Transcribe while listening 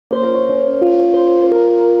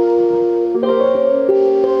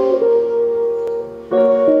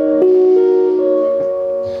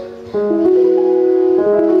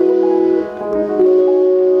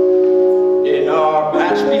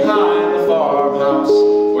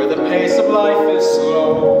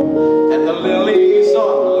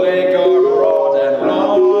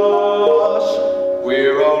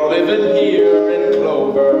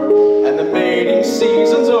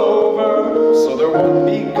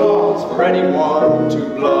cause for anyone to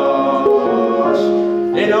blush.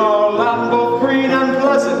 In our land both green and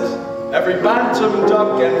pleasant, every bantam,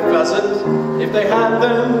 duck and pheasant, if they had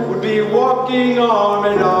them, would be walking arm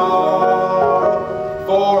in arm.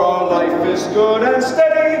 For our life is good and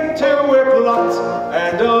steady till we're plucked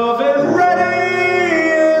and oven ready.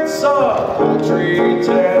 It's a poultry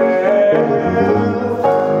tale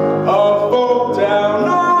of folk down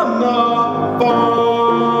on the farm.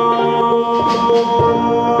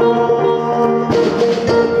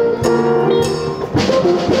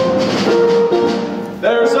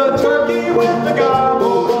 There's a turkey with the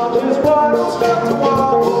gobble, watch his waddle start to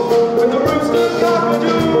wobble, when the rooster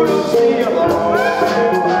cock-a-doodle see along.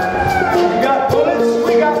 We got bullets,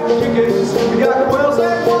 we got chickens, we got quails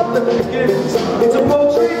and what the dickens. It's a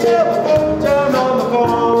poultry tale of folk down on the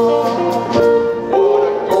farm. What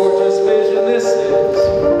a gorgeous vision this is.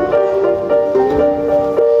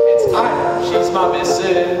 It's Ida, she's my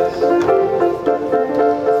missus.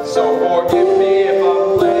 So forgive me if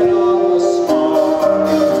I'm playing on the smart.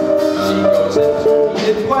 She goes into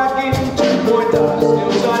heated quacking, 2.5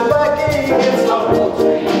 skills I'm lacking. It's a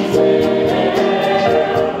poultry tale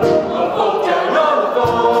of folk down on the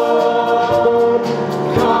farm.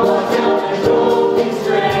 Come on down and don't be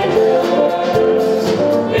strangers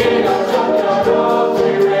in our junkyard of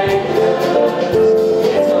three rangers.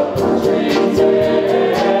 It's a poultry tale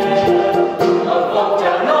of folk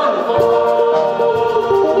down on the farm.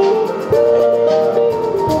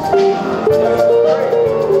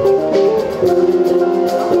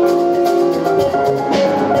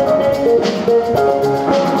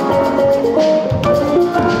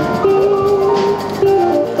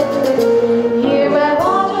 Here where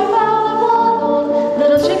water fowl are waddled,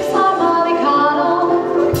 little chicks are mollycoddled.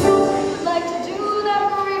 Like to do their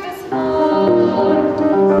grievous harm.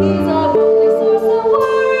 These are only source of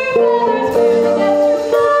worry, feathers really get to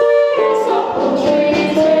flurry. It's a poultry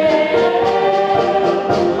tale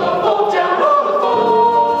of folk down on the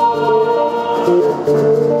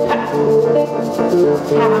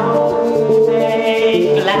How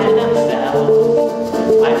they flatter themselves.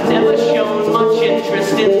 I've never shown much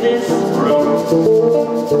interest in this room.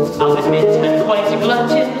 I'll admit I'm quite a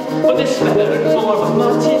glutton, but this feathered form of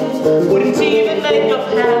mutton wouldn't even make a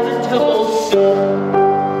palatable soup.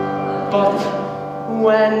 But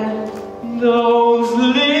when those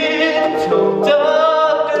little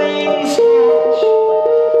ducklings hatch,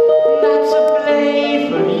 that's a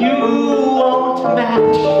flavor you won't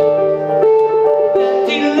match. They're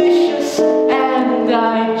delicious and I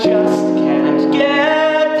just can't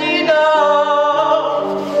get enough.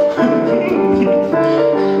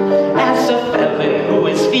 As a felon who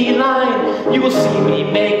is feline, you will see me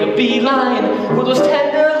make a beeline for those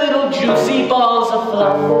tender little juicy balls of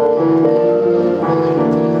fluff.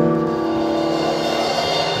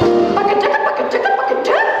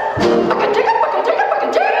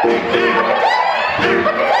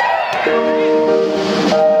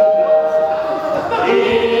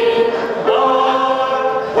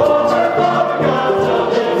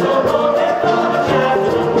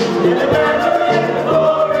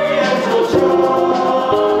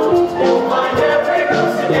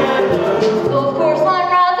 Of course I'm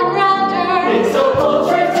rather grounder. It's a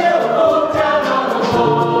poultry tale of folk down on the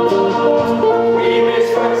farm. We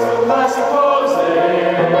misread some classic poses,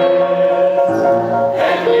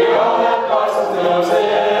 and we all have parsons'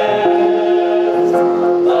 noses.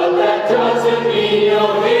 But that doesn't mean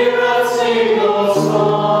you'll hear a single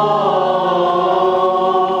song.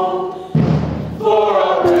 For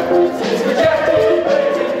our reference is rejected,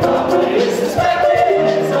 blatant, properly suspected.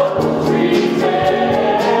 It's a poultry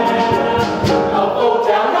tale of folk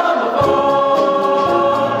down on the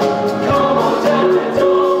farm. Come on down and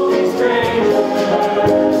don't be strangers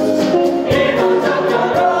in our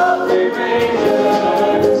junkyard of three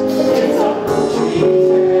rangers. It's a poultry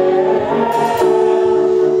tale.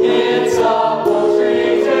 It's a poultry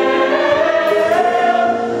tale.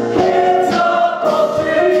 It's a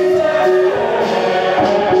poultry tale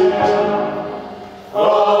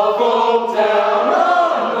of folk down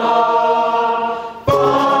on the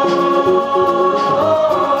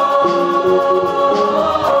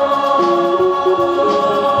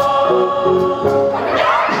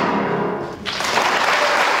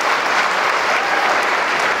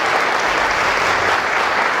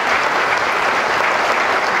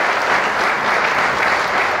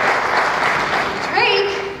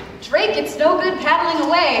Drake, it's no good paddling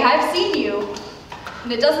away. I've seen you.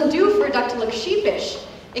 And it doesn't do for a duck to look sheepish.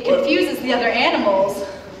 It confuses the other animals.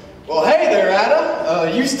 Well, hey there,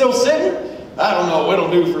 Ada. You still sitting? I don't know what'll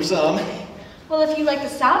do for some. Well, if you like the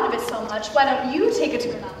sound of it so much, why don't you take a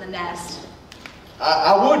turn on the nest?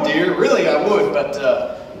 I would, dear. Really, I would.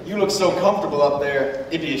 But you look so comfortable up there,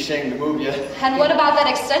 it'd be a shame to move you. And what about that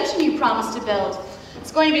extension you promised to build?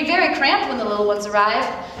 It's going to be very cramped when the little ones arrive,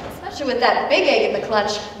 especially with that big egg in the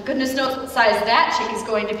clutch. Goodness knows what size that chick is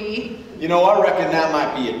going to be. You know, I reckon that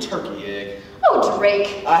might be a turkey egg. Oh,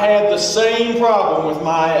 Drake. I had the same problem with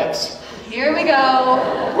my ex. Here we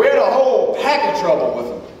go. We had a whole pack of trouble with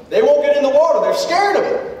them. They won't get in the water. They're scared of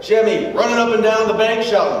it. She had me running up and down the bank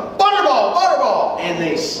shouting, "Butterball, butterball!" And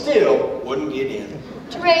they still wouldn't get in.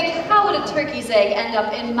 Drake, how would a turkey's egg end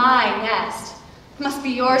up in my nest? Must be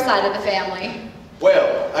your side of the family.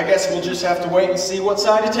 Well, I guess we'll just have to wait and see what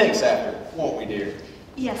side it takes after, won't we, dear?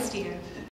 Yes, dear.